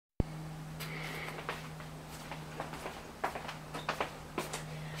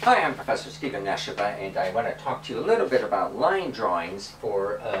Hi, I'm Professor Stephen Nesheva, and I want to talk to you a little bit about line drawings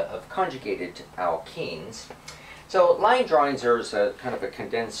of conjugated alkenes. So line drawings are kind of a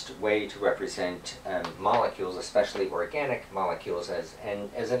condensed way to represent molecules, especially organic molecules. As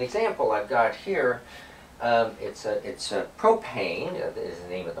an example, I've got here, it's propane is the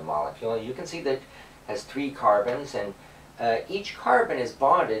name of the molecule. You can see that it has 3 carbons, and each carbon is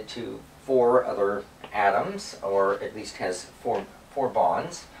bonded to 4 other atoms, or at least has four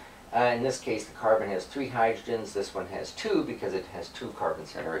bonds. In this case, the carbon has 3 hydrogens. This one has 2 because it has 2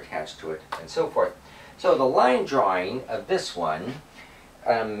 carbons that are attached to it, and so forth. So the line drawing of this one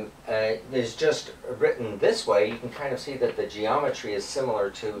is just written this way. You can kind of see that the geometry is similar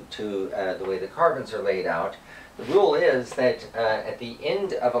to the way the carbons are laid out. The rule is that at the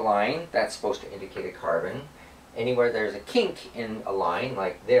end of a line, that's supposed to indicate a carbon. Anywhere there's a kink in a line,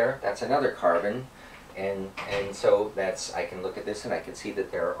 like there, that's another carbon. And so I can look at this and I can see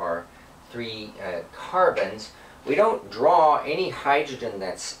that there are 3 carbons. We don't draw any hydrogen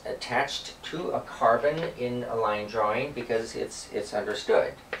that's attached to a carbon in a line drawing because it's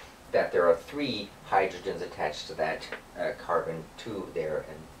understood that there are 3 hydrogens attached to that carbon, 2 there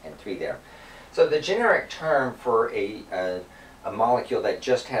and 3 there. So the generic term for a molecule that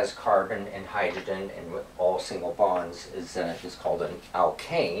just has carbon and hydrogen and with all single bonds is called an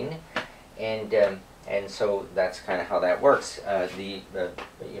alkane, and so that's kind of how that works. The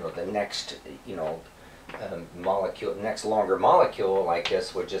next molecule, next longer molecule like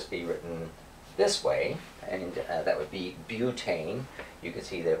this would just be written this way, and that would be butane. You can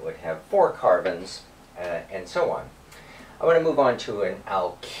see that it would have 4 carbons, and so on. I want to move on to an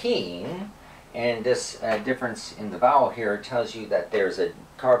alkene, and this difference in the vowel here tells you that there's a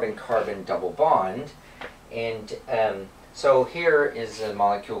carbon-carbon double bond, and so here is a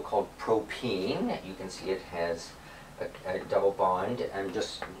molecule called propene. You can see it has a double bond. I'm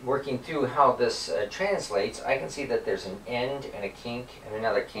just working through how this translates. I can see that there's an end and a kink and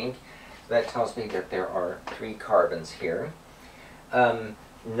another kink. That tells me that there are 3 carbons here. There's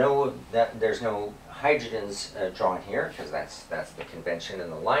no hydrogens drawn here because that's the convention in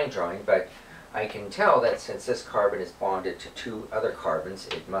the line drawing, but I can tell that since this carbon is bonded to 2 other carbons,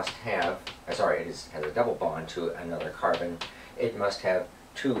 it must have, has a double bond to another carbon, it must have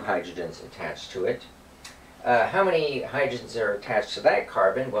 2 hydrogens attached to it. How many hydrogens are attached to that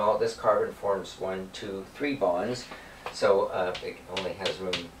carbon? Well, this carbon forms 1, 2, 3 bonds, so it only has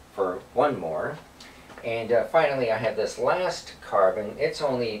room for 1 more. And finally, I have this last carbon. It's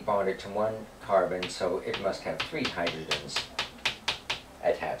only bonded to 1 carbon, so it must have 3 hydrogens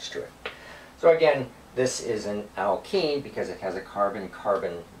attached to it. So again, this is an alkene because it has a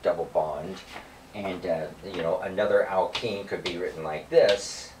carbon-carbon double bond, and another alkene could be written like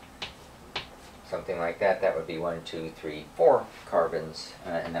this, something like that. That would be 1, 2, 3, 4 carbons,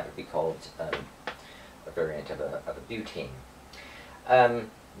 and that would be called a variant of a butene.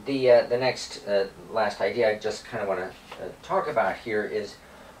 The next last idea I just kind of want to talk about here is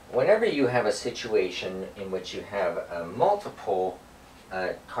whenever you have a situation in which you have multiple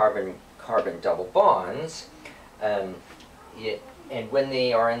carbon double bonds, and when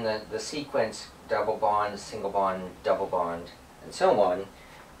they are in the sequence double bond, single bond, double bond, and so on,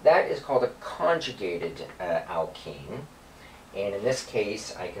 that is called a conjugated alkene. And in this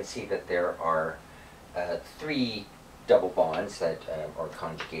case, I can see that there are 3 double bonds that are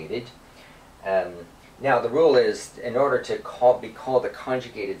conjugated. Now the rule is, in order to be called a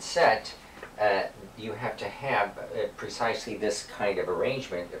conjugated set, you have to have precisely this kind of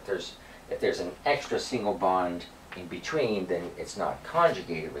arrangement. If there's an extra single bond in between, then it's not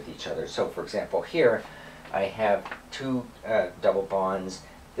conjugated with each other. So for example, here I have 2 double bonds.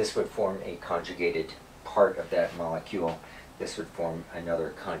 This would form a conjugated part of that molecule. This would form another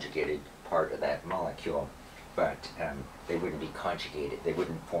conjugated part of that molecule. But they wouldn't be conjugated. They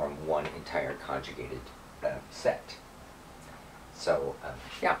wouldn't form one entire conjugated set. So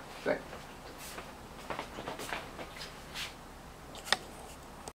yeah, good.